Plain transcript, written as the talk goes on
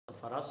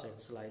for us,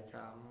 it's like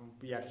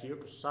we are here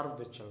to serve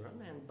the children,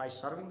 and by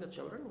serving the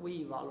children, we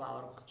evolve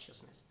our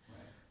consciousness.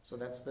 Right. So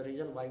that's the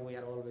reason why we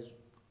are always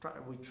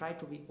we try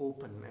to be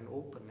open and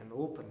open and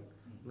open,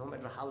 no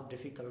matter how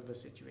difficult the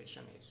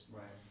situation is.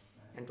 Right.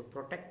 And to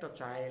protect a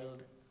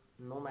child,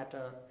 no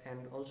matter,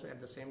 and also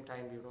at the same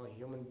time, a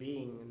human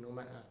being, no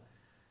matter,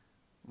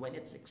 when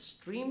it's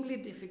extremely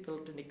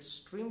difficult and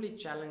extremely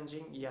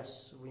challenging,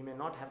 yes, we may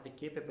not have the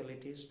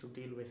capabilities to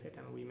deal with it,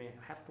 and we may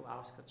have to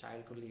ask a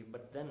child to leave,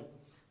 but then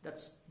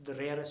that's the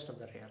rarest of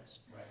the rarest.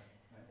 Right.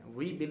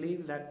 We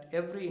believe that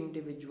every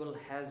individual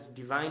has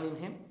divine in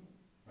him,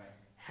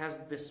 has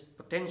this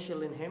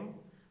potential in him,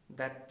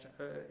 that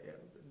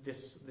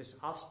this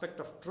aspect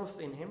of truth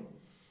in him,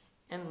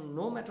 and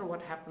no matter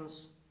what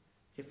happens,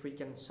 if we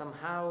can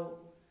somehow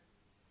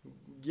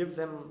give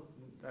them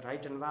the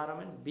right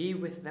environment, be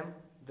with them,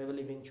 they will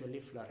eventually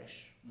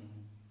flourish.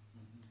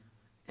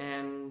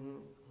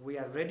 And we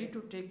are ready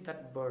to take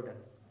that burden.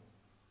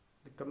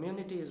 The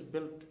community is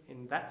built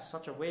in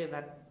such a way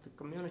that the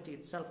community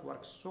itself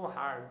works so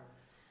hard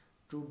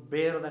to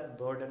bear that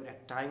burden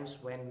at times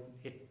when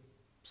it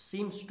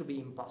seems to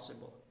be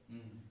impossible.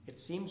 It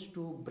seems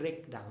to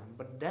break down,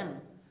 but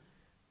then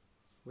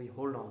we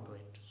hold on to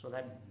it so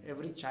that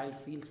every child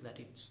feels that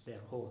it's their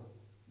home.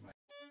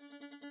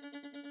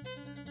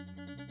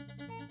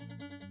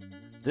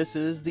 This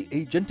is the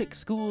Agentic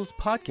Schools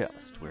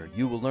Podcast, where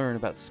you will learn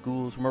about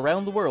schools from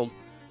around the world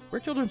where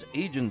children's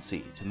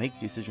agency to make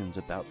decisions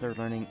about their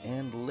learning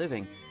and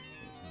living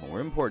is more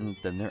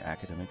important than their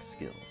academic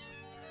skills.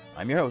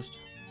 I'm your host,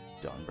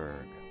 Don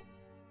Berg.